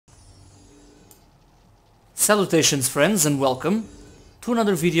Salutations friends and welcome to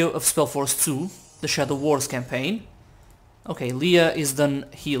another video of SpellForce 2, the Shadow Wars campaign. Okay, Leah is done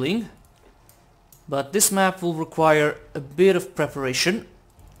healing, but this map will require a bit of preparation.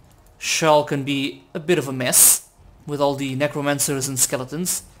 Shal can be a bit of a mess with all the necromancers and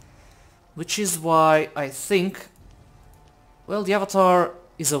skeletons, which is why I think, well, the avatar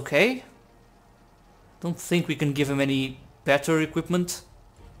is okay. Don't think we can give him any better equipment.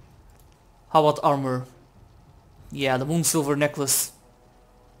 How about armor? Yeah, the Moon Silver necklace.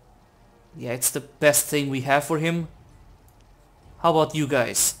 Yeah, it's the best thing we have for him. How about you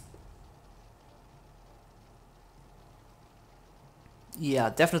guys? Yeah,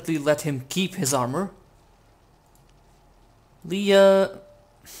 definitely let him keep his armor. Leah...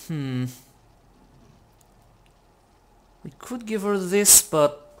 We could give her this,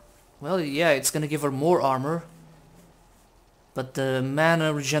 but... well, yeah, it's gonna give her more armor. But the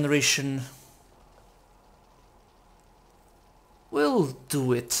mana regeneration... we'll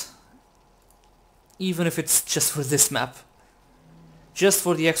do it. Even if it's just for this map. Just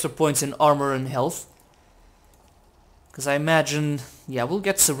for the extra points in armor and health. Because I imagine, yeah, we'll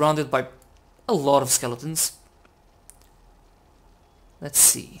get surrounded by a lot of skeletons. Let's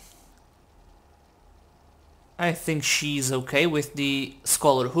see. I think she's okay with the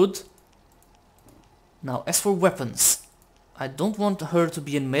Scholar Hood. Now, as for weapons, I don't want her to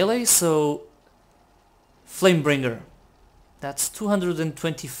be in melee, so... Flamebringer. That's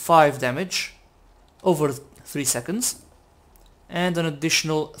 225 damage over 3 seconds. And an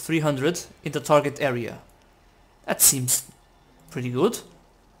additional 300 in the target area. That seems pretty good.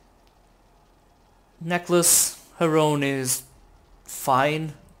 Necklace, her own is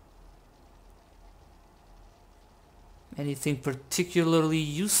fine. Anything particularly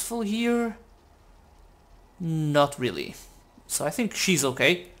useful here? Not really. So I think she's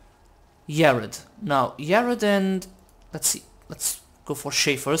okay. Yared. Now, Yared and... let's see. Let's go for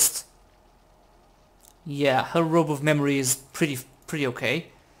Shay first. Yeah, her Robe of Memory is pretty okay.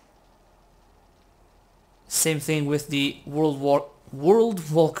 Same thing with the World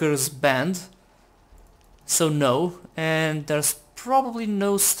Walker's Band. So no, and there's probably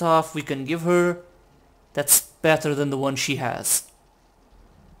no stuff we can give her that's better than the one she has.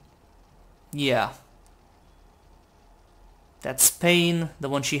 Yeah. That's Pain, the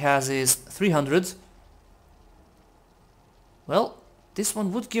one she has is 300. Well, this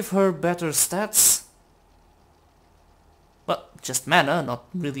one would give her better stats. But just mana, not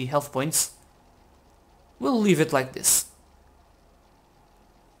really health points. We'll leave it like this.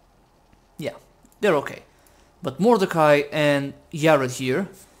 Yeah, they're okay. But Mordecai and Yared here,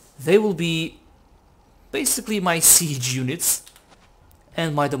 they will be basically my siege units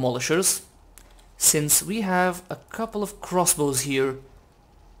and my demolishers, since we have a couple of crossbows here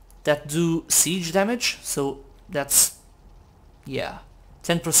that do siege damage, so that's, yeah,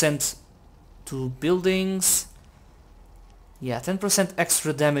 10% to buildings. Yeah, 10%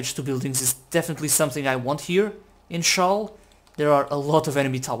 extra damage to buildings is definitely something I want here in Shal. There are a lot of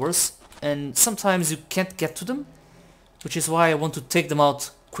enemy towers, and sometimes you can't get to them, which is why I want to take them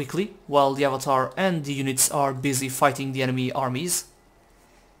out quickly, while the avatar and the units are busy fighting the enemy armies.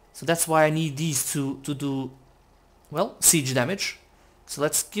 So that's why I need these two to do, well, siege damage. So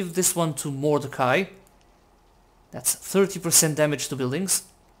let's give this one to Mordecai. That's 30% damage to buildings.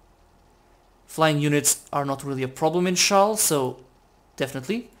 Flying units are not really a problem in Shal, so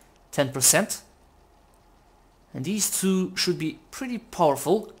definitely 10%. And these two should be pretty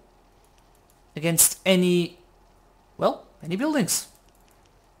powerful against any, well, any buildings.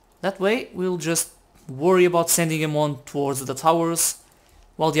 That way we'll just worry about sending him on towards the towers,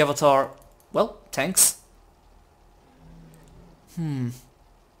 while the avatar, well, tanks.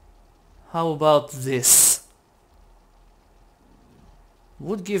 How about this?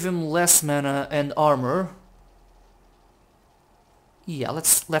 Would give him less mana and armor. Yeah,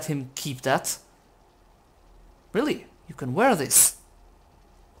 let's let him keep that. Really? You can wear this?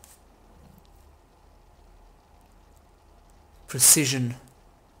 Precision.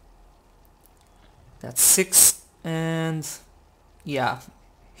 That's 6, and... yeah,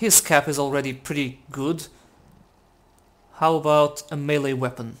 his cap is already pretty good. How about a melee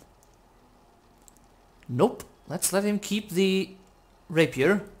weapon? Nope. Let's let him keep the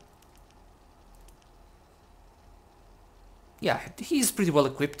rapier. Yeah, he's pretty well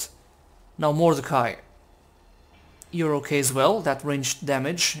equipped. Now Mordecai. You're okay as well. That ranged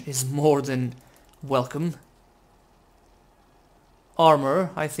damage is more than welcome.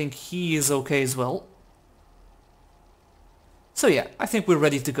 Armor, I think he is okay as well. So yeah, I think we're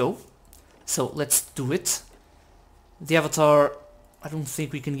ready to go. So let's do it. The avatar, I don't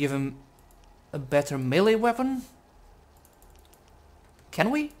think we can give him a better melee weapon? Can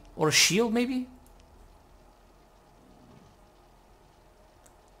we? Or a shield maybe?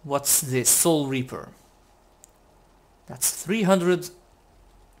 What's this? Soul Reaper. That's 300...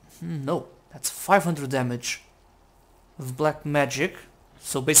 no, that's 500 damage with black magic.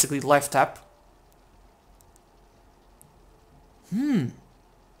 So basically life tap.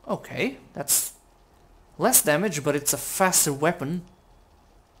 Okay, that's less damage, but it's a faster weapon.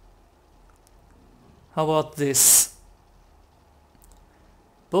 How about this?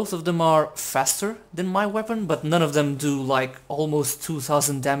 Both of them are faster than my weapon, but none of them do like almost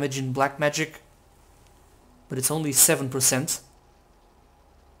 2000 damage in black magic. But it's only 7%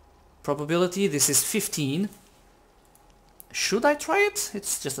 probability. This is 15. Should I try it?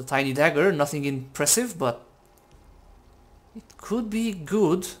 It's just a tiny dagger, nothing impressive, but it could be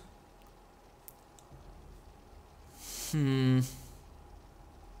good.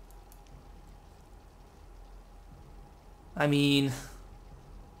 I mean,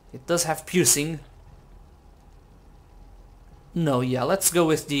 it does have piercing. No, yeah, let's go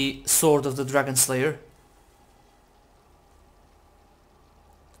with the Sword of the Dragon Slayer.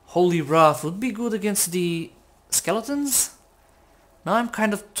 Holy Wrath would be good against the skeletons. Now I'm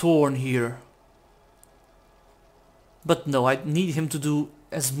kind of torn here. But no, I need him to do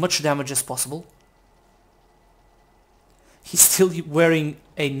as much damage as possible. He's still wearing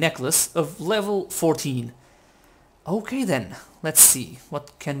a necklace of level 14. Okay then, let's see,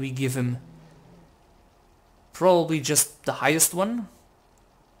 what can we give him? Probably just the highest one.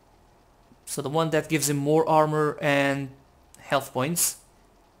 So the one that gives him more armor and health points.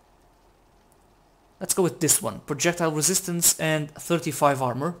 Let's go with this one, projectile resistance and 35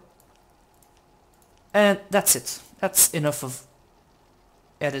 armor. And that's it. That's enough of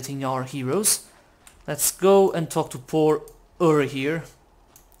editing our heroes. Let's go and talk to poor here,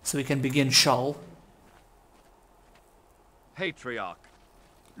 so we can begin Shal. Patriarch.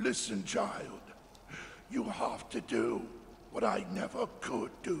 Listen, child. You have to do what I never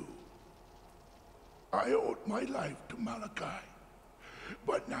could do. I owed my life to Malacay,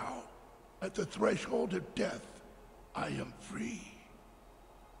 but now, at the threshold of death, I am free.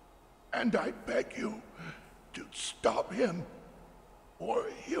 And I beg you to stop him, or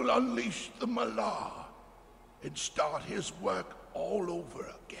he'll unleash the Malah and start his work all over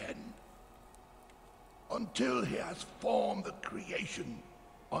again, until he has formed the creation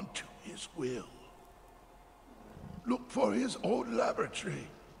unto his will. Look for his old laboratory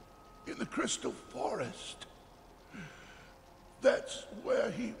in the Crystal Forest. That's where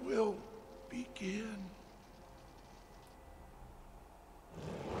he will begin.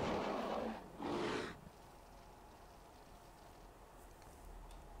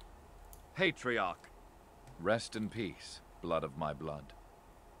 Patriarch. Rest in peace, blood of my blood.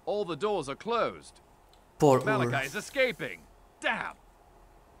 All the doors are closed. Poor Malacay is escaping. Damn!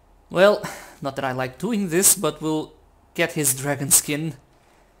 Well, not that I like doing this, but we'll get his dragon skin.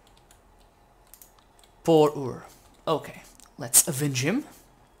 Poor Okay, let's avenge him.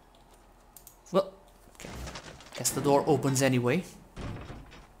 Well, okay. Guess the door opens anyway.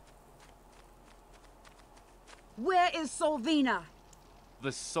 Where is Solvina?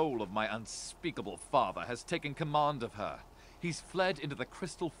 The soul of my unspeakable father has taken command of her. He's fled into the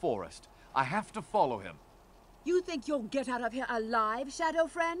Crystal Forest. I have to follow him. You think you'll get out of here alive, Shadow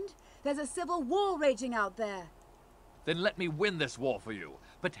Friend? There's a civil war raging out there. Then let me win this war for you,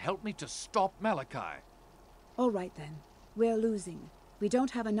 but help me to stop Malacay. All right then. We're losing. We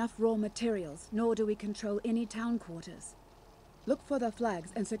don't have enough raw materials, nor do we control any town quarters. Look for the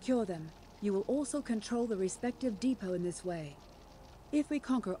flags and secure them. You will also control the respective depot in this way. If we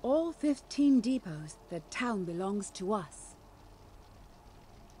conquer all 15 depots, the town belongs to us.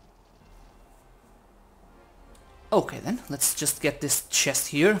 Okay then, let's just get this chest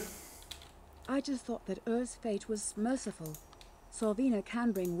here. I just thought that Earth's fate was merciful. Solvina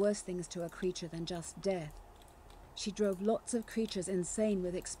can bring worse things to a creature than just death. She drove lots of creatures insane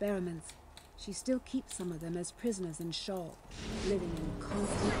with experiments. She still keeps some of them as prisoners in Shal, living in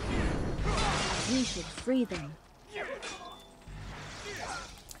constant fear. We should free them.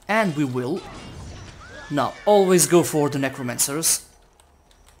 And we will. Now, always go for the necromancers.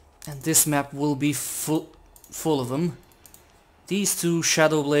 And this map will be full of them. These two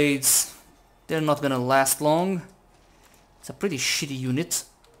shadow blades, they're not gonna last long. It's a pretty shitty unit.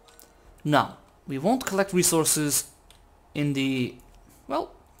 Now, we won't collect resources in the,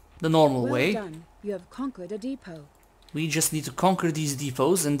 well, the normal way. Well done. You have conquered a depot. We just need to conquer these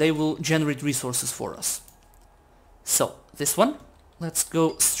depots and they will generate resources for us. So, this one. Let's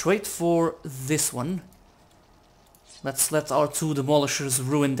go straight for this one. Let's let our two demolishers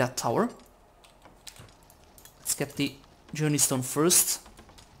ruin that tower. get the Journey Stone first.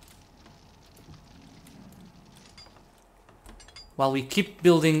 While we keep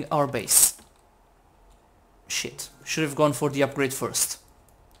building our base. Shit, should have gone for the upgrade first.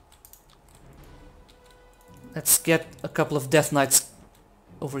 Let's get a couple of Death Knights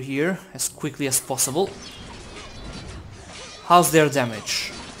over here as quickly as possible. How's their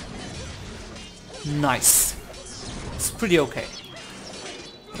damage? Nice. It's pretty okay.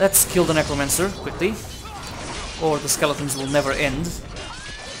 Let's kill the Necromancer quickly, or the skeletons will never end.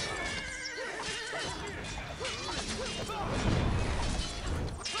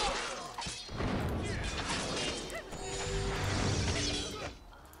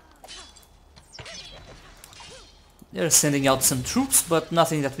 They're sending out some troops, but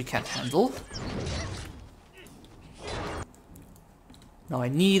nothing that we can't handle. Now I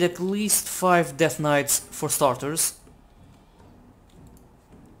need at least 5 Death Knights for starters.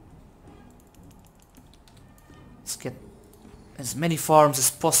 Let's get as many farms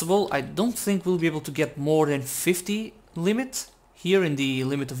as possible. I don't think we'll be able to get more than 50 limit here in the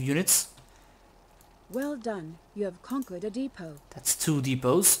limit of units. Well done. You have conquered a depot. That's 2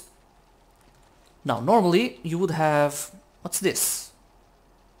 depots. Now normally you would have... what's this?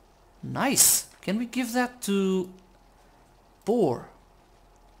 Nice. Can we give that to Boar?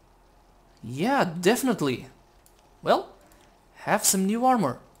 Yeah, definitely. Well, have some new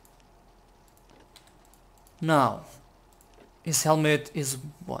armor. Now, his helmet is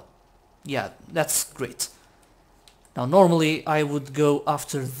what? Yeah, that's great. Now normally I would go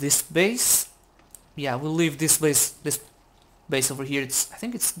after this base. Yeah, we'll leave this base over here. I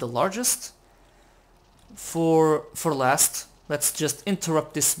think it's the largest. For last. Let's just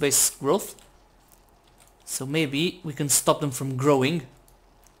interrupt this base growth. So maybe we can stop them from growing.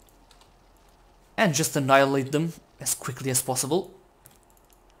 And just annihilate them as quickly as possible.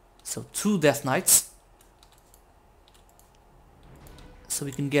 So 2 Death Knights. So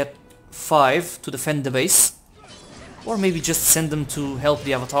we can get 5 to defend the base. Or maybe just send them to help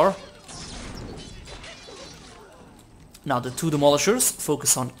the Avatar. Now the 2 Demolishers,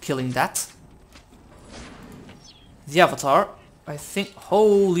 focus on killing that. The Avatar, I think...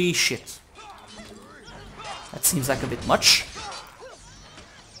 holy shit. That seems like a bit much.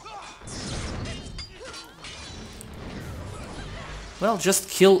 Well, just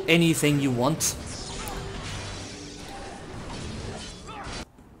kill anything you want.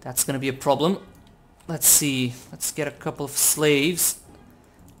 That's gonna be a problem. Let's see. Let's get a couple of slaves.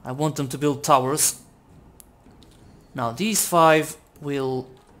 I want them to build towers. Now these 5 will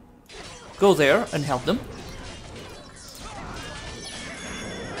go there and help them.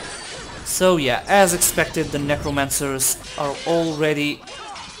 So yeah, as expected, the Necromancers are already...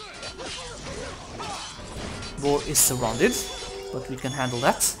 Boar is surrounded, but we can handle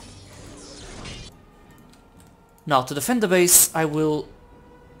that. Now to defend the base, I will...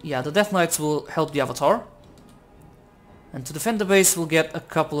 yeah, the Death Knights will help the Avatar. And to defend the base, we'll get a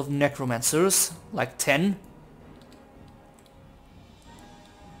couple of Necromancers, like 10.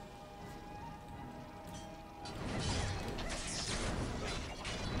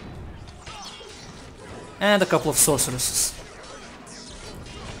 And a couple of sorceresses.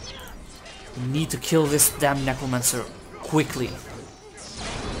 We need to kill this damn Necromancer quickly.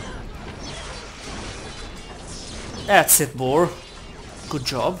 That's it, Boar. Good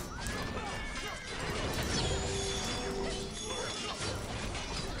job.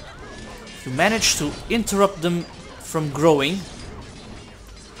 You managed to interrupt them from growing.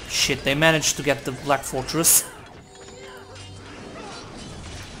 Shit, they managed to get the Black Fortress.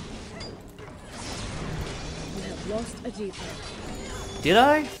 Lost a depot. Did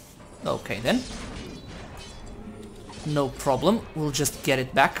I? Okay then. No problem, we'll just get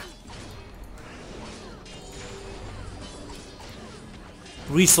it back.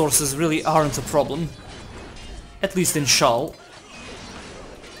 Resources really aren't a problem. At least in Shal.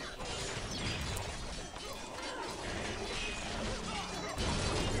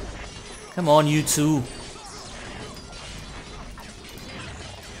 Come on, you two.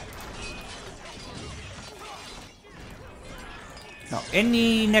 Now,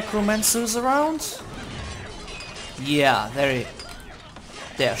 any necromancers around? Yeah,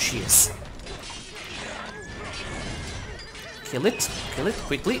 there she is. Kill it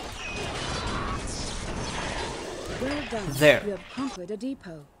quickly. Well done. There. You have conquered a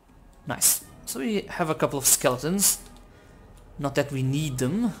depot. Nice. So we have a couple of skeletons. Not that we need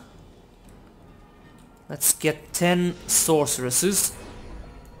them. Let's get 10 sorceresses.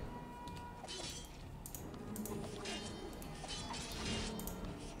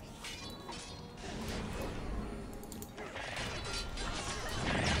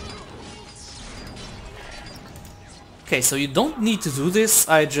 Okay, so you don't need to do this,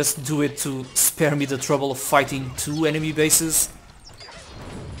 I just do it to spare me the trouble of fighting 2 enemy bases.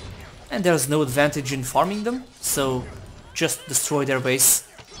 And there's no advantage in farming them, so just destroy their base.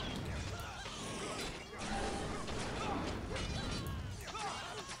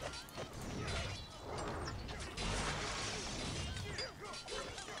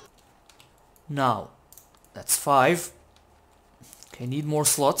 Now, that's 5. Okay, need more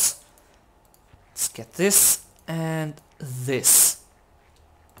slots. Let's get this and this.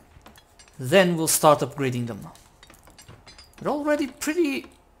 Then we'll start upgrading them. We're already pretty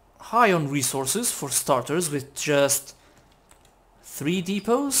high on resources for starters with just 3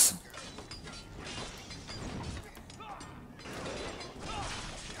 depots.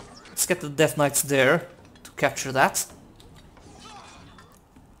 Let's get the Death Knights there to capture that.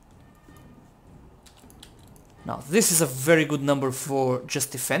 Now this is a very good number for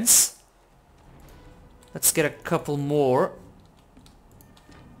just defense. Let's get a couple more.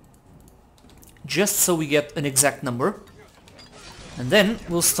 Just so we get an exact number. And then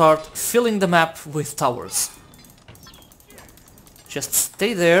we'll start filling the map with towers. Just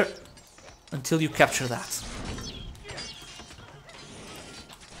stay there until you capture that.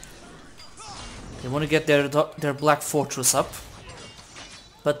 They want to get their Black Fortress up.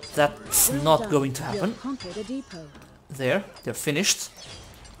 But that's not going to happen. There, they're finished.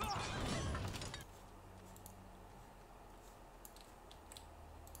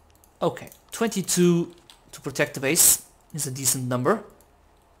 Okay, 22 to protect the base is a decent number.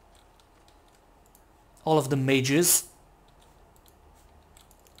 All of the mages.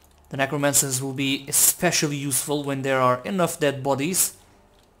 The necromancers will be especially useful when there are enough dead bodies.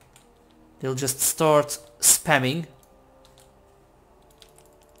 They'll just start spamming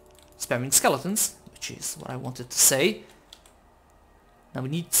skeletons, which is what I wanted to say. Now we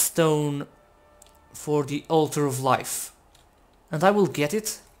need stone for the Altar of Life. And I will get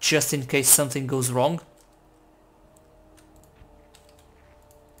it, just in case something goes wrong.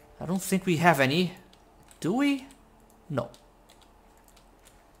 I don't think we have any. Do we? No.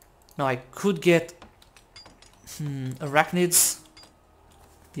 Now I could get arachnids.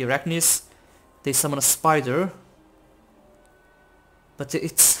 The arachnids, they summon a spider. But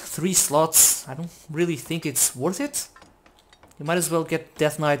it's 3 slots. I don't really think it's worth it. You might as well get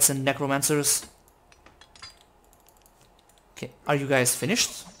Death Knights and Necromancers. Okay, are you guys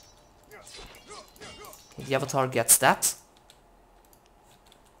finished? Okay, the Avatar gets that.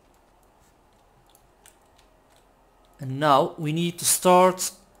 And now we need to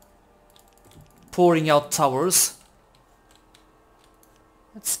start pouring out towers.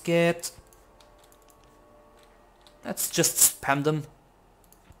 Let's just spam them.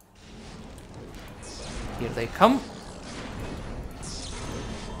 Here they come.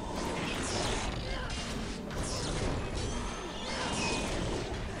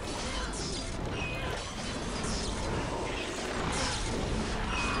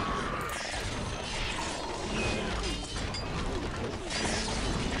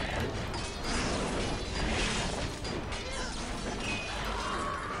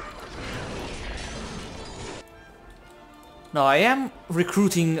 Now I am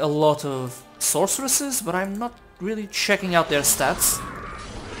recruiting a lot of sorceresses, but I'm not really checking out their stats.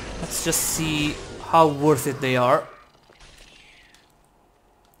 Let's just see how worth it they are.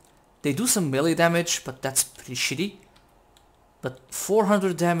 They do some melee damage, but that's pretty shitty. But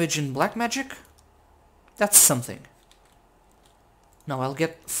 400 damage in black magic? That's something. Now I'll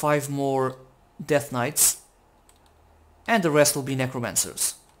get 5 more Death Knights, and the rest will be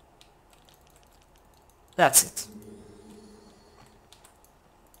Necromancers. That's it.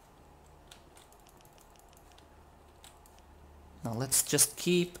 Now let's just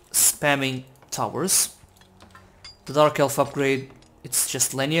keep spamming towers. The Dark Elf upgrade, it's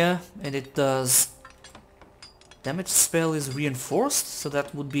just Lenya, and it does... Damage spell is reinforced, so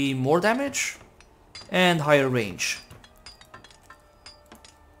that would be more damage and higher range.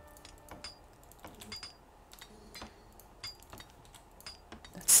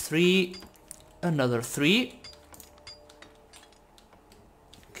 That's 3, another 3.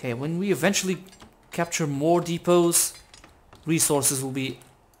 Okay, when we eventually capture more depots, resources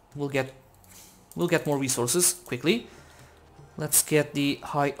we'll get more resources quickly. Let's get the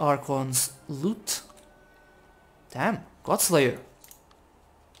High Archon's loot. Damn, Godslayer.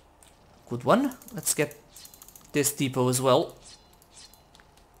 Good one. Let's get this depot as well.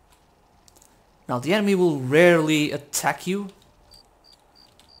 Now the enemy will rarely attack you,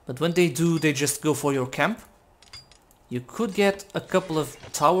 but when they do, they just go for your camp. You could get a couple of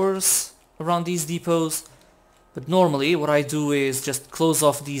towers around these depots, but normally what I do is just close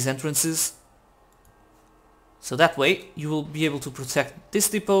off these entrances So that way you will be able to protect this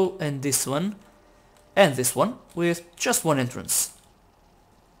depot and this one with just one entrance.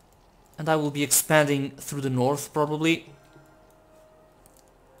 And I will be expanding through the north probably.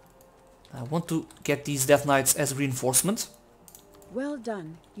 I want to get these Death Knights as reinforcement. Well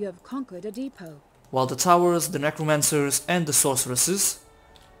done. You have conquered a depot. While the towers, the necromancers and the sorceresses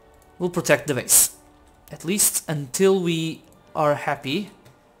will protect the base. At least until we are happy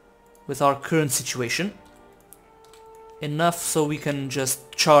with our current situation. Enough so we can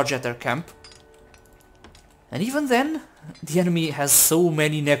just charge at their camp. And even then, the enemy has so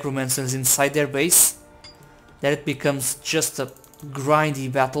many necromancers inside their base that it becomes just a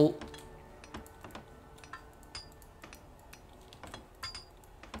grindy battle.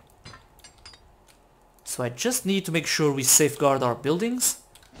 So I just need to make sure we safeguard our buildings.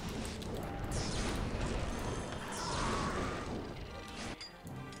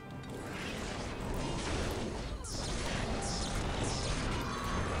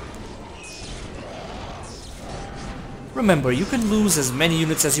 Remember, you can lose as many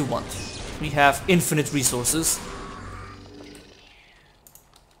units as you want. We have infinite resources.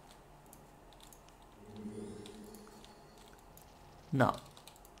 Now,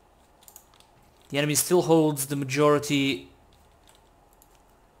 the enemy still holds the majority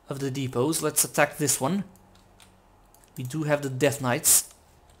of the depots. Let's attack this one. We do have the Death Knights.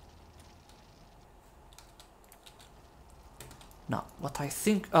 Now, what I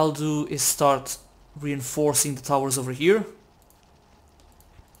think I'll do is start reinforcing the towers over here.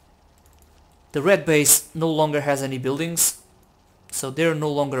 The red base no longer has any buildings, so they're no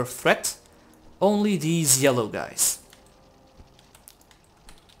longer a threat. Only these yellow guys.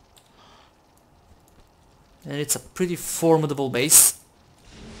 And it's a pretty formidable base.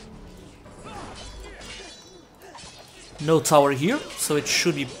 No tower here, so it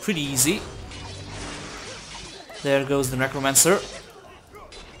should be pretty easy. There goes the necromancer.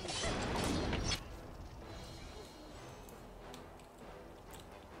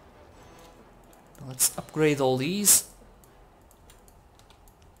 Let's upgrade all these.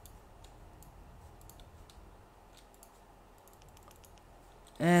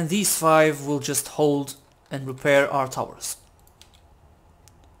 And these 5 will just hold and repair our towers.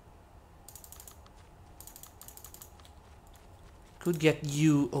 Could get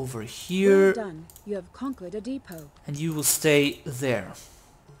you over here. Well done. You have conquered a depot. And you will stay there.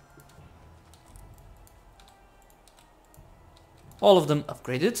 All of them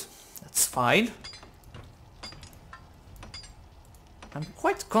upgraded. That's fine. I'm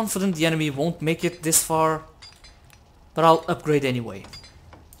quite confident the enemy won't make it this far, but I'll upgrade anyway.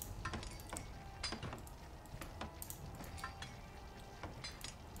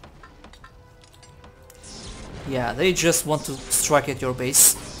 Yeah, they just want to strike at your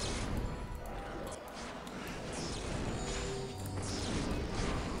base.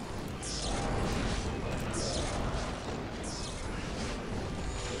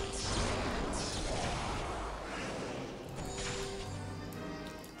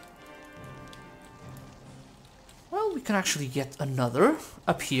 Well, we can actually get another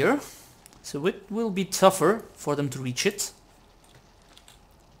up here, so it will be tougher for them to reach it.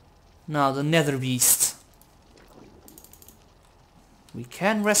 Now the Nether Beast. We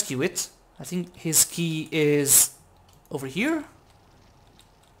can rescue it. I think his key is over here.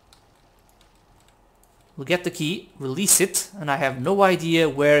 We'll get the key, release it, and I have no idea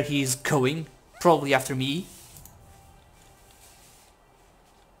where he's going. Probably after me.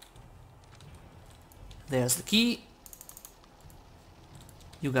 There's the key.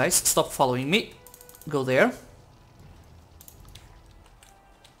 You guys, stop following me. Go there.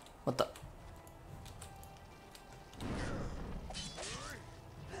 What the?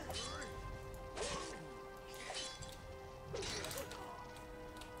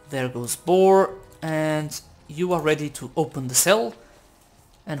 There goes Boar, and you are ready to open the cell,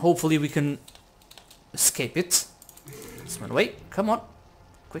 and hopefully we can escape it. Let's run away, come on,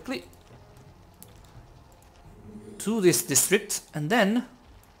 quickly. To this district, and then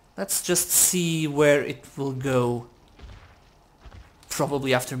let's just see where it will go.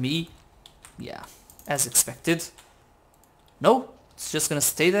 Probably after me. Yeah, as expected. No, it's just gonna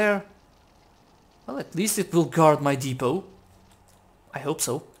stay there. Well, at least it will guard my depot. I hope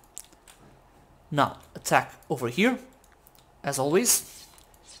so. Now, attack over here, as always.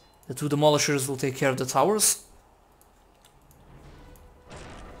 The 2 demolishers will take care of the towers.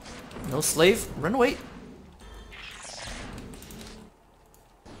 No slave, run away.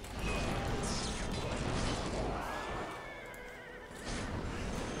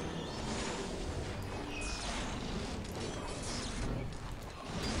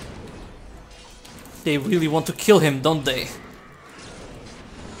 They really want to kill him, don't they?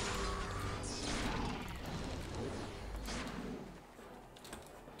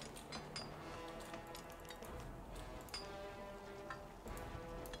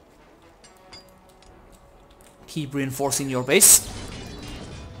 Keep reinforcing your base.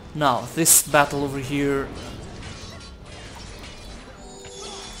 Now, this battle over here...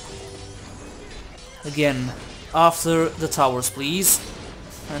 Again, after the towers, please.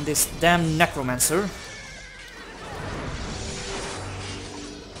 And this damn necromancer.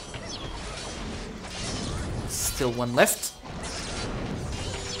 Still one left.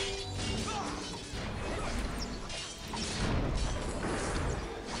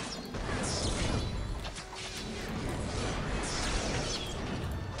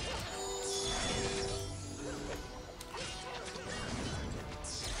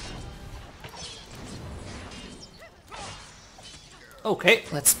 Okay,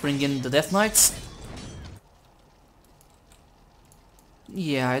 let's bring in the Death Knights.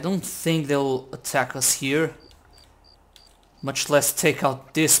 Yeah, I don't think they'll attack us here. Much less take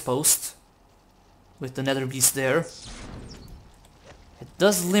out this post with the Nether Beast there. It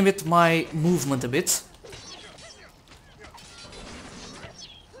does limit my movement a bit.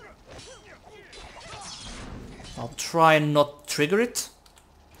 I'll try and not trigger it.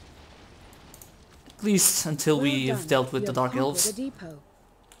 At least until we've dealt with the Dark Elves.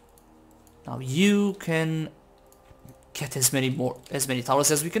 Now you can get as many towers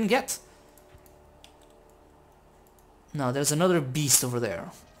as we can get. Now there's another beast over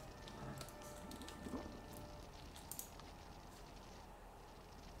there.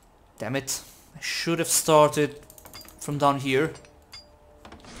 Damn it. I should have started from down here.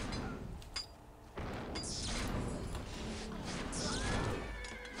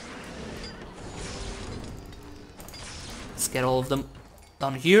 Let's get all of them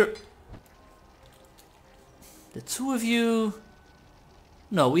down here. The two of you...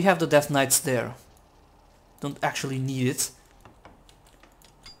 No, we have the Death Knights there. Don't actually need it.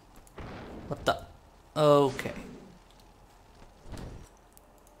 What the... Okay.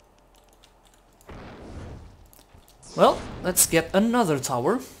 Well, let's get another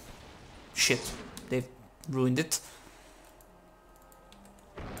tower. Shit, they've ruined it.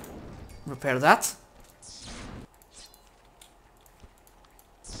 Repair that.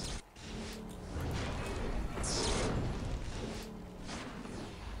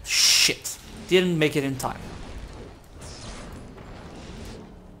 Shit, didn't make it in time.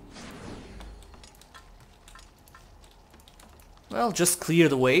 Well, just clear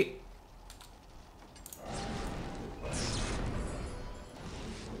the way.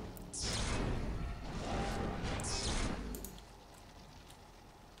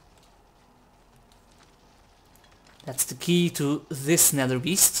 That's the key to this Nether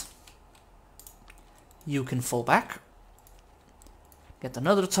Beast. You can fall back. Get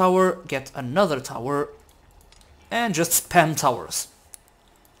another tower, and just spam towers.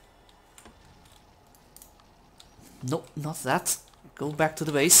 Nope, not that. Go back to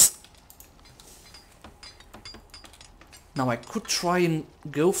the base. Now I could try and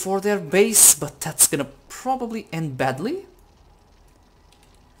go for their base, but that's gonna probably end badly.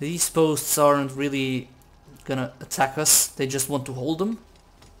 These posts aren't really gonna attack us, they just want to hold them.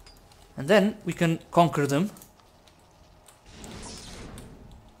 And then we can conquer them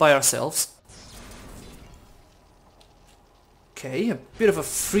by ourselves. Okay, a bit of a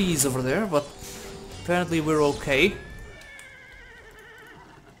freeze over there, but apparently we're okay.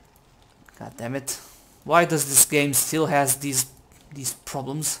 God damn it. Why does this game still has these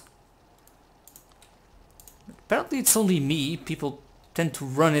problems? Apparently it's only me. People tend to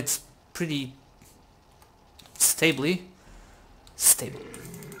run it pretty stably.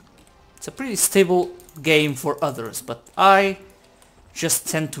 It's a pretty stable game for others, but I just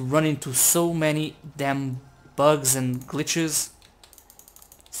tend to run into so many damn bugs and glitches.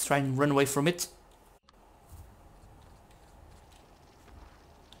 Let's try and run away from it.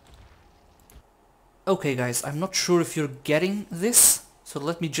 Okay guys, I'm not sure if you're getting this, so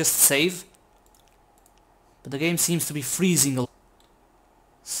let me just save. But the game seems to be freezing a lot,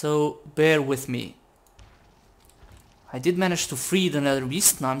 so bear with me. I did manage to free the Nether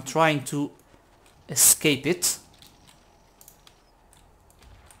Beast, now I'm trying to escape it.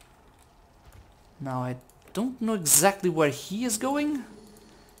 Now I don't know exactly where he is going.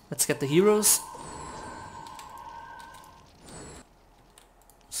 Let's get the heroes.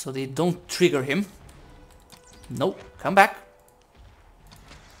 So they don't trigger him. No, come back.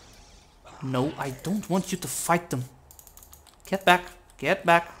 No, I don't want you to fight them. Get back, get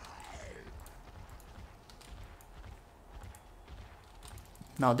back.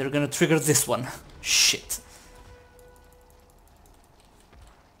 Now they're gonna trigger this one. Shit.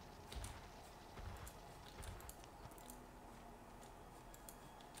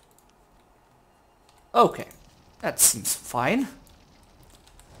 Okay, that seems fine.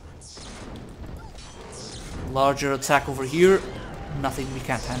 Larger attack over here. Nothing we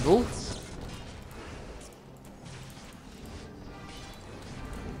can't handle.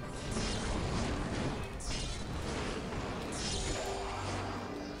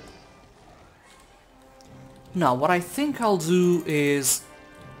 Now, what I think I'll do is...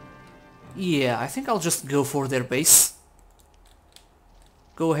 yeah, I think I'll just go for their base.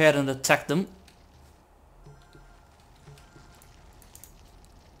 Go ahead and attack them.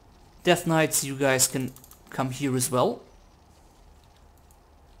 Death Knights, you guys can come here as well.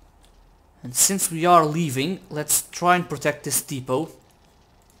 And since we are leaving, let's try and protect this depot.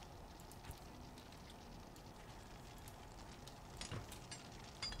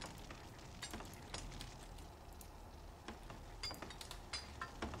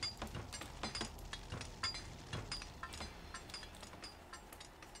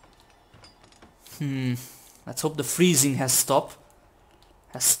 Let's hope the freezing has stopped,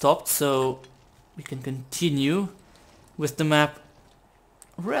 so we can continue with the map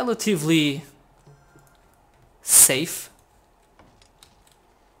relatively safe.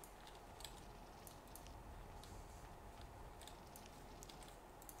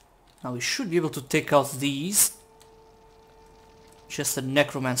 Now we should be able to take out these. Just a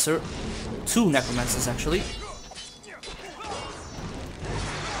necromancer. 2 necromancers actually.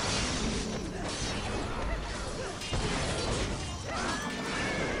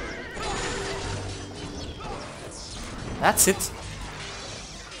 That's it.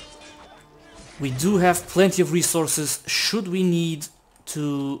 We do have plenty of resources should we need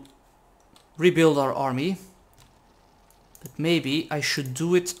to rebuild our army. But maybe I should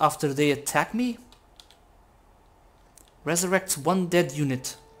do it after they attack me? Resurrects 1 dead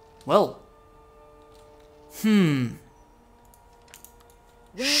unit. Well.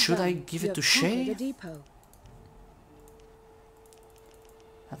 Should I give it to Shay?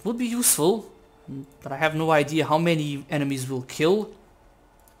 That would be useful. But I have no idea how many enemies will kill.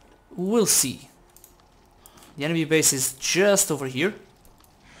 We'll see. The enemy base is just over here.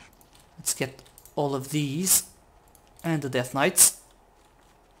 Let's get all of these. And the Death Knights.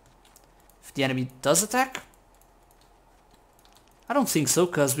 If the enemy does attack. I don't think so,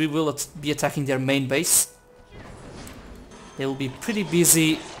 because we will be attacking their main base. They will be pretty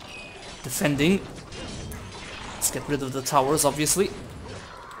busy defending. Let's get rid of the towers, obviously.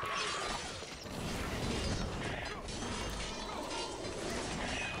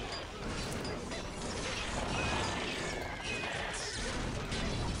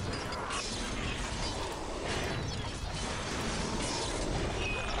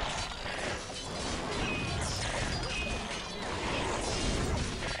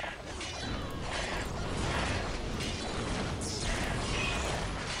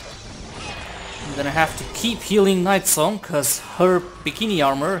 I'm gonna have to keep healing Nightsong, cause her bikini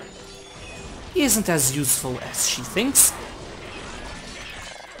armor isn't as useful as she thinks.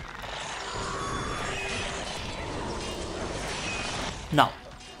 Now,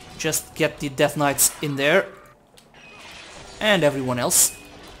 just get the Death Knights in there. And everyone else.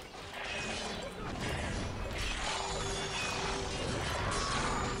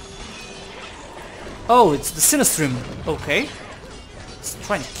 Oh, it's the Sinistrim. Okay. Let's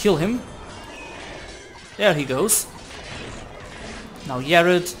try and kill him. There he goes. Now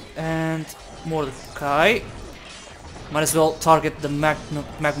Yared and Mordecai. Might as well target the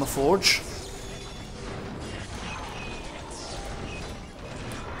Magma Forge.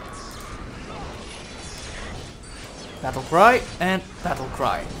 Battle Cry and Battle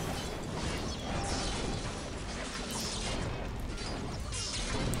Cry.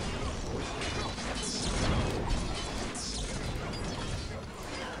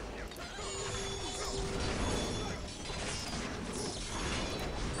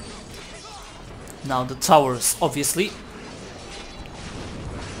 Now the towers, obviously.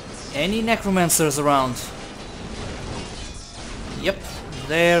 Any necromancers around? Yep,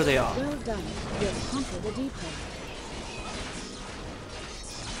 there they are. Well done. You have conquered the depot.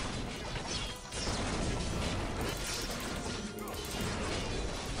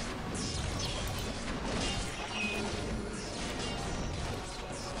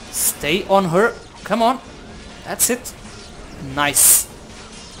 Stay on her. Come on. That's it. Nice.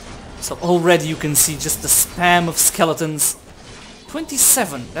 So already you can see just the spam of skeletons.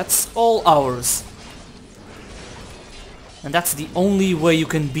 27. That's all ours. And that's the only way you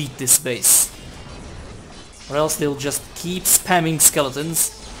can beat this base. or else they'll just keep spamming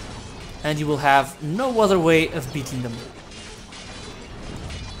skeletons and you will have no other way of beating them.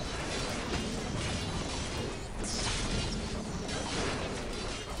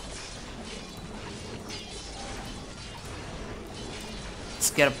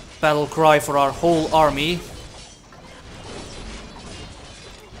 Let's get a battle cry for our whole army.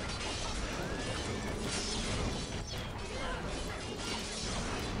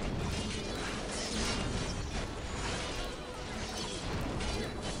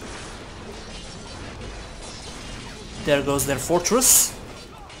 There goes their fortress.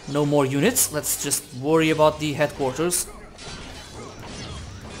 No more units. Let's just worry about the headquarters.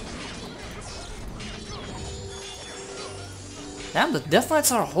 Damn, the Death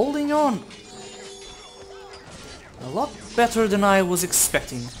Knights are holding on. A lot better than I was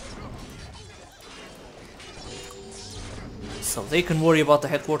expecting. So they can worry about the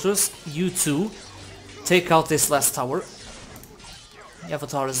headquarters. You two take out this last tower.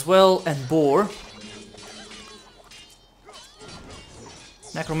 Avatar as well, and Boar.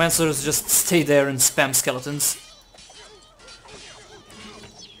 Necromancers just stay there and spam skeletons.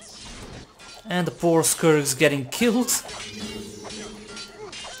 And the poor Skurk's getting killed.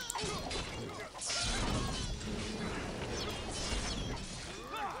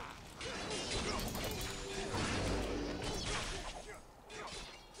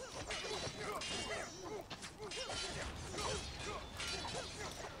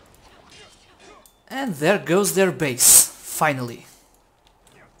 And there goes their base, finally.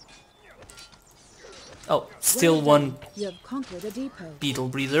 Oh, still one You have conquered a depot. beetle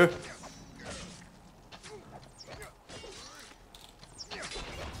breather.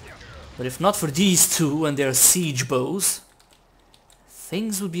 But if not for these two and their siege bows,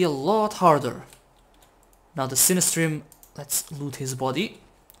 things would be a lot harder. Now the Sinistrim, let's loot his body.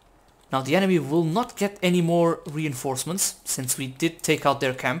 Now the enemy will not get any more reinforcements, since we did take out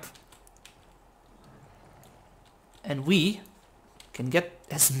their camp. And we can get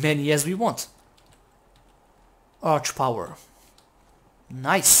as many as we want. Arch power.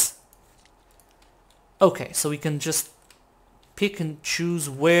 Nice. Okay, so we can just pick and choose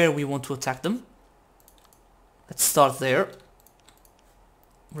where we want to attack them. Let's start there.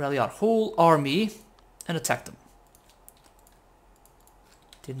 Rally our whole army and attack them.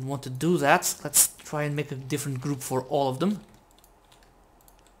 Didn't want to do that. Let's try and make a different group for all of them.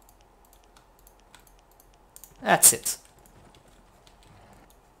 That's it.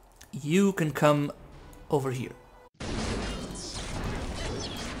 You can come over here.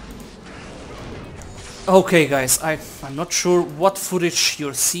 Okay guys, I'm not sure what footage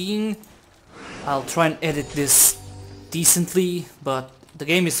you're seeing. I'll try and edit this decently, but the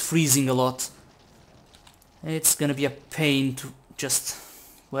game is freezing a lot. It's gonna be a pain to just,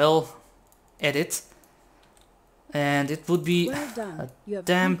 well, edit. And it would be Well done. You a have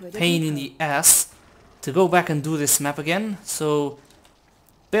damn conquered a pain in depot. the ass to go back and do this map again, so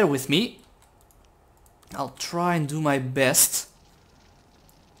bear with me. I'll try and do my best.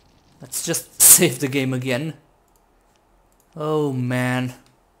 Let's just save the game again. Oh man.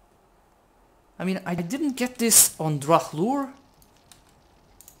 I mean, I didn't get this on Drachlur.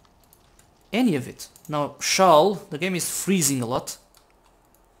 Any of it. Now, Shal, the game is freezing a lot.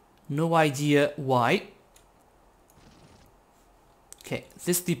 No idea why. Okay,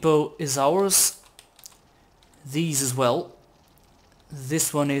 this depot is ours. These as well.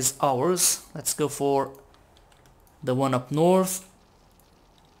 This one is ours. Let's go for the one up north.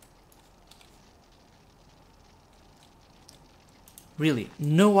 Really,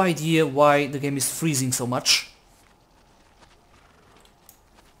 no idea why the game is freezing so much.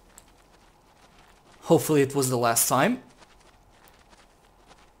 Hopefully it was the last time.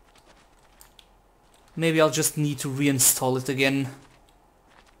 Maybe I'll just need to reinstall it again.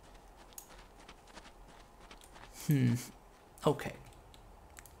 Okay.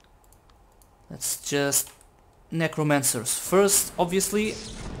 Let's just... Necromancers first, obviously.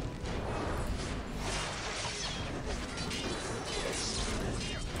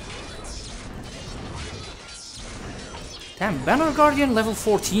 Damn, Banner Guardian level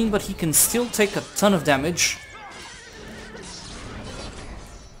 14, but he can still take a ton of damage.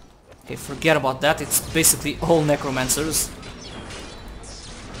 Okay, forget about that, it's basically all Necromancers.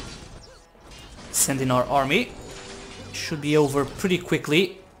 Send in our army. Should be over pretty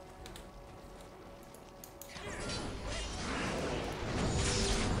quickly.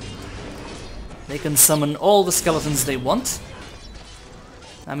 They can summon all the skeletons they want.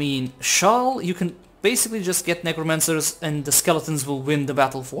 I mean, Shal, you can basically just get Necromancers and the skeletons will win the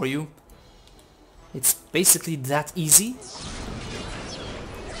battle for you. It's basically that easy.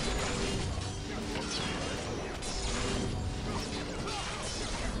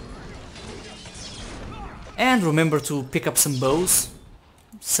 And remember to pick up some bows,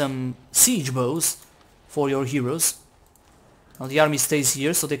 some siege bows for your heroes. Now the army stays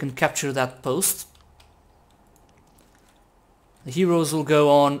here so they can capture that post. The heroes will go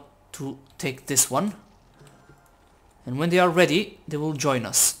on to take this one. And when they are ready, they will join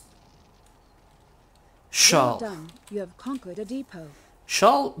us. Shal. Well done. You have conquered a depot.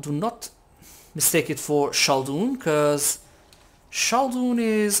 Shal, do not mistake it for Shaldun, because Shaldun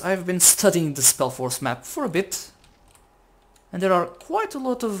is... I've been studying the SpellForce map for a bit. And there are quite a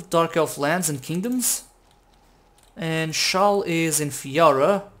lot of Dark Elf lands and kingdoms. And Shal is in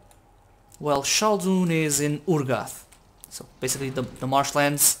Fiara, while Shaldun is in Urgath. So basically the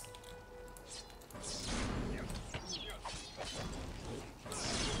marshlands.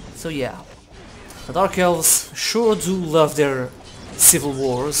 So yeah, the Dark Elves sure do love their civil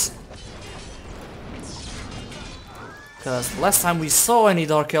wars. Because the last time we saw any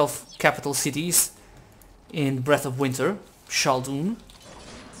Dark Elf capital cities in Breath of Winter, Shaldun,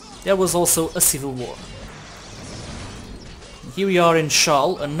 there was also a civil war. Here we are in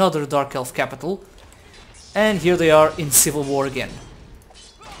Shal, another Dark Elf capital, and here they are in civil war again.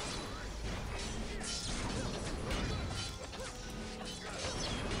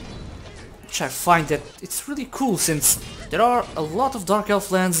 Which I find that it's really cool, since there are a lot of Dark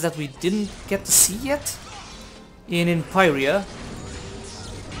Elf lands that we didn't get to see yet. In Empyrea,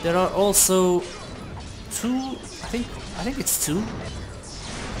 there are also two, I think it's two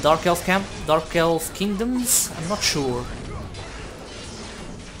Dark Elf kingdoms, I'm not sure.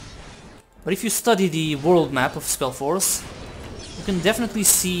 But if you study the world map of SpellForce, you can definitely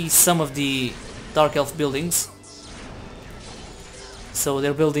see some of the Dark Elf buildings. So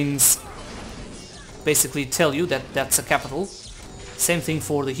their buildings basically tell you that that's a capital. Same thing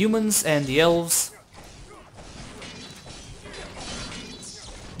for the humans and the elves.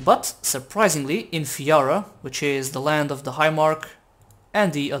 But, surprisingly, in Fiara, which is the land of the High Mark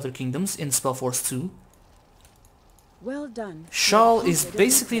and the other kingdoms in SpellForce 2, well done. Shal is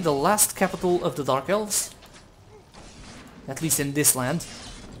basically the last capital of the Dark Elves. At least in this land.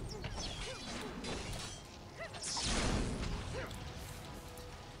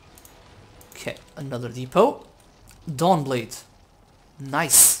 Okay, another depot. Dawnblade.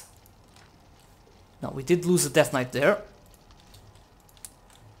 Nice. Now, we did lose a Death Knight there.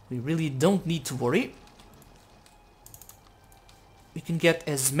 We really don't need to worry. We can get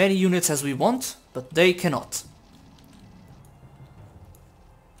as many units as we want, but they cannot.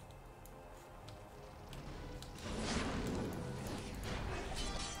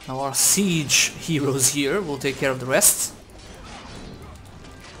 Now our siege heroes here will take care of the rest.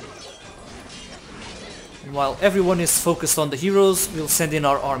 And while everyone is focused on the heroes, we'll send in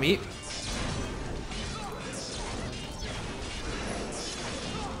our army.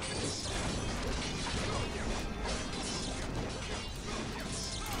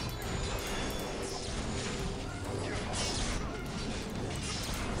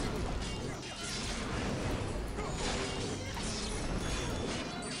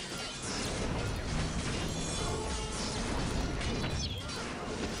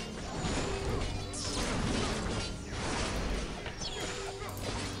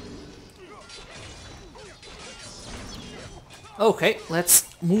 Okay, let's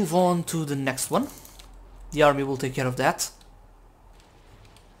move on to the next one. The army will take care of that.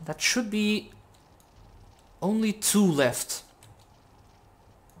 That should be only 2 left.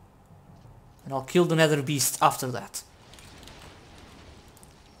 And I'll kill the Nether Beast after that.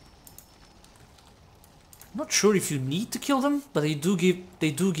 Not sure if you need to kill them, but they do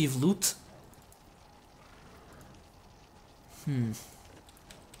give loot.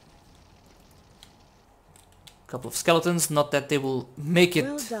 Couple of skeletons, not that they will make it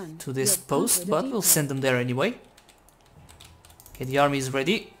to this post, but we'll send them there anyway. Okay, the army is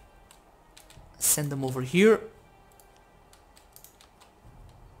ready. Send them over here.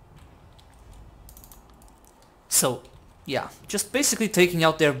 So, yeah, just basically taking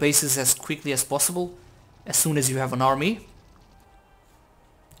out their bases as quickly as possible, as soon as you have an army.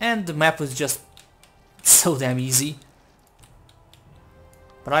 And the map is just so damn easy.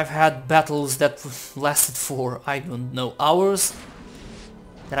 But I've had battles that lasted for, I don't know, hours.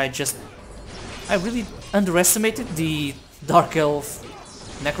 That I really underestimated the Dark Elf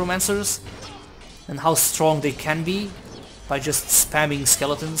Necromancers and how strong they can be by just spamming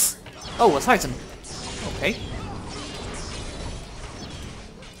skeletons. Oh, a Titan. Okay.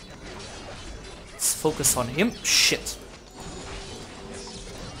 Let's focus on him. Shit.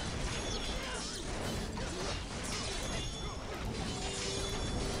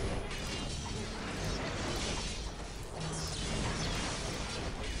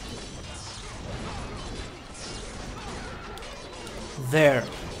 There.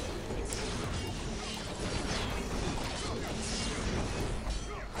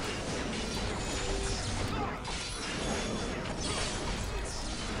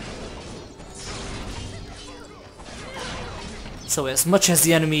 So as much as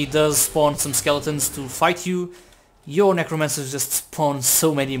the enemy does spawn some skeletons to fight you, your necromancers just spawn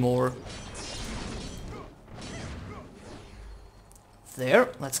so many more. There,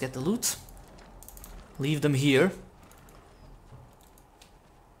 let's get the loot. Leave them here.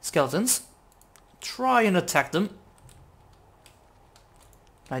 Skeletons. Try and attack them.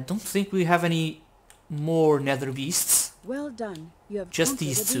 I don't think we have any more nether beasts. Well done. You have Just conquered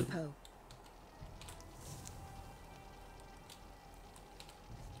these a two. depot.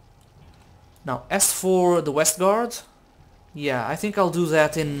 Now, as for the West Guard, yeah, I think I'll do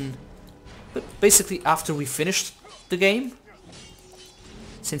that in basically after we finished the game.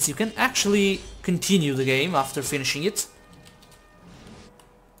 Since you can actually continue the game after finishing it.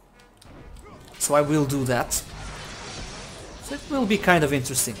 So I will do that. So it will be kind of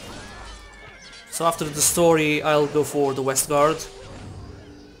interesting. So after the story, I'll go for the West Guard.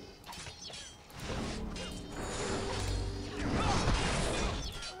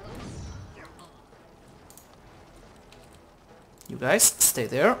 You guys, stay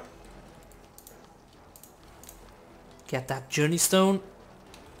there. Get that journey stone.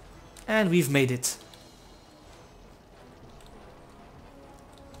 And we've made it.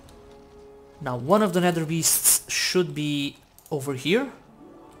 Now one of the nether beasts should be over here.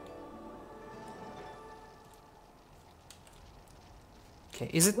 Okay,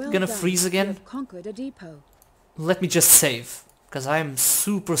 is it Well gonna done. freeze You again? have conquered a depot. Let me just save, because I'm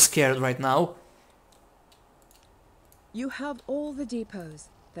super scared right now. You have all the depots.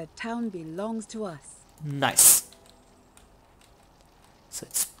 The town belongs to us. Nice. So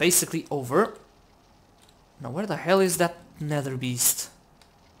it's basically over. Now where the hell is that nether beast?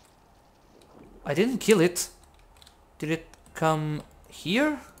 I didn't kill it. Did it come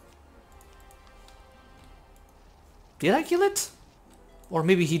here? Did I kill it? Or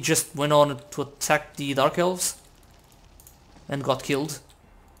maybe he just went on to attack the Dark Elves and got killed.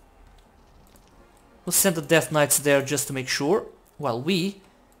 We'll send the Death Knights there just to make sure, while we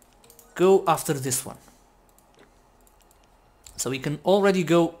go after this one. So we can already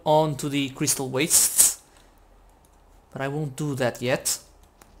go on to the Crystal Wastes, but I won't do that yet.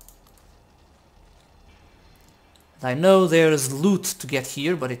 And I know there's loot to get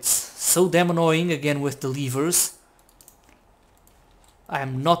here, but it's so damn annoying again with the levers. I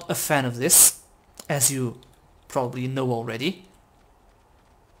am not a fan of this, as you probably know already.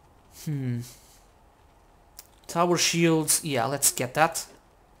 Tower shields, yeah, let's get that.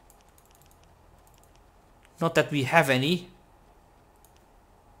 Not that we have any.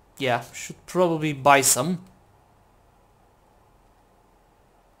 Yeah, should probably buy some.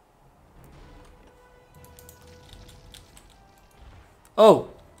 Oh,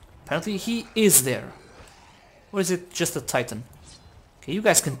 apparently he is there. Or is it just a Titan? Okay, you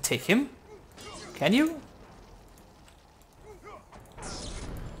guys can take him. Can you?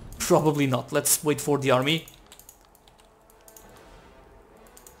 Probably not. Let's wait for the army.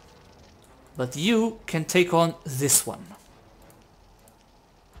 But you can take on this one.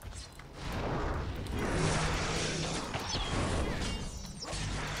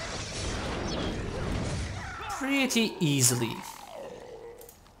 Pretty easily.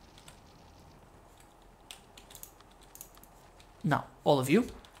 Now, all of you.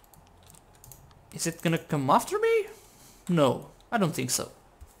 Is it gonna come after me? No, I don't think so.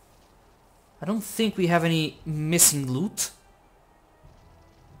 I don't think we have any missing loot.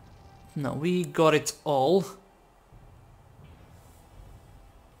 No, we got it all.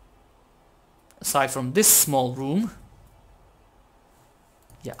 Aside from this small room.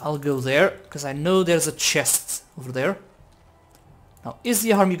 Yeah, I'll go there, because I know there's a chest over there. Now, is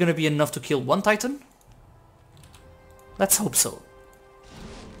the army gonna be enough to kill one Titan? Let's hope so.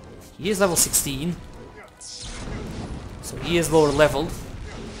 He is level 16. So he is lower leveled.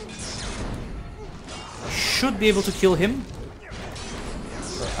 Should be able to kill him.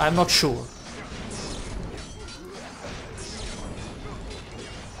 But I'm not sure.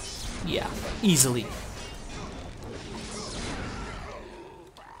 Yeah, easily.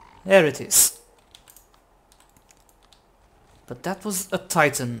 There it is. But that was a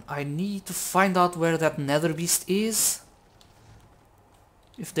Titan. I need to find out where that nether beast is.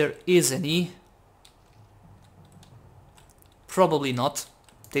 If there is any. Probably not.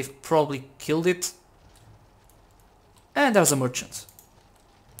 They've probably killed it. And there's a merchant.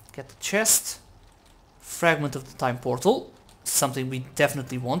 Get the chest. Fragment of the time portal. Something we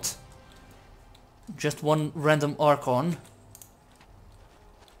definitely want. Just one random Archon.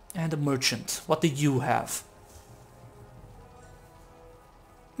 And a merchant. What do you have?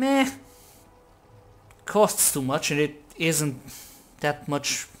 Meh. Costs too much and it isn't that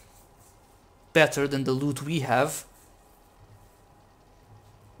much better than the loot we have.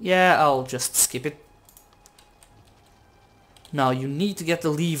 Yeah, I'll just skip it. Now you need to get the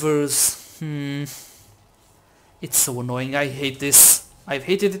levers. It's so annoying. I hate this. I've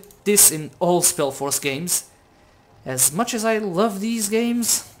hated this in all SpellForce games. As much as I love these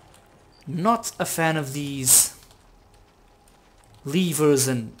games, not a fan of these levers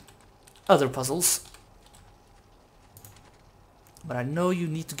and other puzzles. But I know you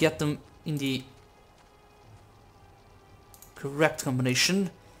need to get them in the correct combination.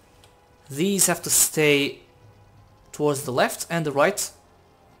 These have to stay towards the left and the right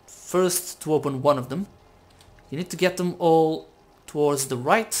first to open one of them. You need to get them all towards the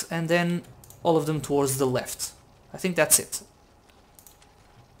right and then all of them towards the left. I think that's it.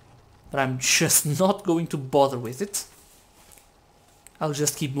 But I'm just not going to bother with it. I'll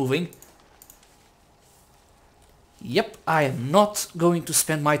just keep moving. Yep, I am not going to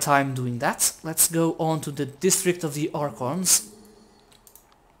spend my time doing that. Let's go on to the District of the Archons.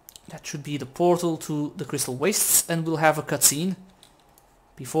 That should be the portal to the Crystal Wastes, and we'll have a cutscene.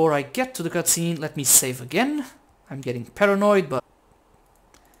 Before I get to the cutscene, let me save again. I'm getting paranoid, but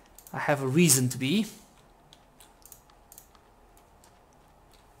I have a reason to be.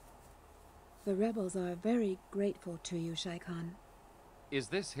 The rebels are very grateful to you, Shaikan. Is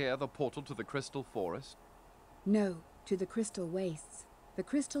this here the portal to the Crystal Forest? No, to the Crystal Wastes. The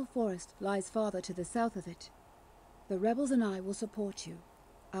Crystal Forest lies farther to the south of it. The rebels and I will support you.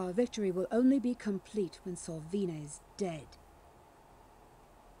 Our victory will only be complete when Sorvina is dead.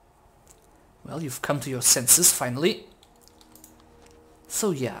 Well, you've come to your senses, finally. So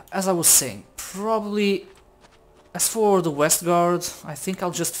yeah, as I was saying, probably... As for the Westguard, I think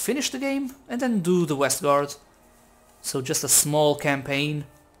I'll just finish the game and then do the Westguard. So just a small campaign.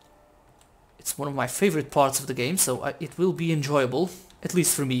 It's one of my favorite parts of the game, so it will be enjoyable, at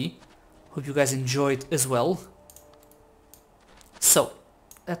least for me. Hope you guys enjoyed as well. So,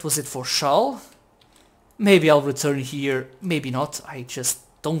 that was it for Shal. Maybe I'll return here, maybe not, I just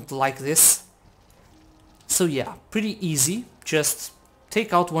don't like this. So yeah, pretty easy, just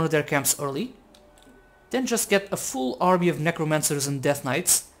take out one of their camps early. Then just get a full army of Necromancers and Death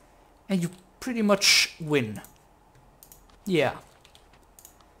Knights, and you pretty much win. Yeah.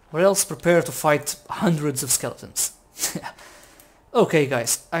 Or else prepare to fight hundreds of skeletons. Okay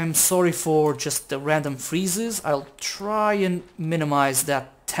guys, I'm sorry for just the random freezes. I'll try and minimize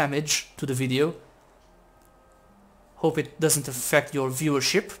that damage to the video. Hope it doesn't affect your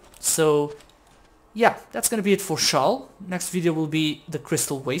viewership. So yeah, that's gonna be it for Shal. Next video will be the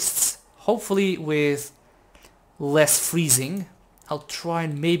Crystal Wastes. Hopefully with less freezing. I'll try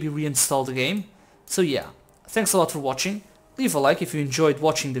and maybe reinstall the game. So yeah, thanks a lot for watching. Leave a like if you enjoyed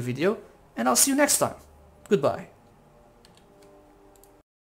watching the video, and I'll see you next time. Goodbye.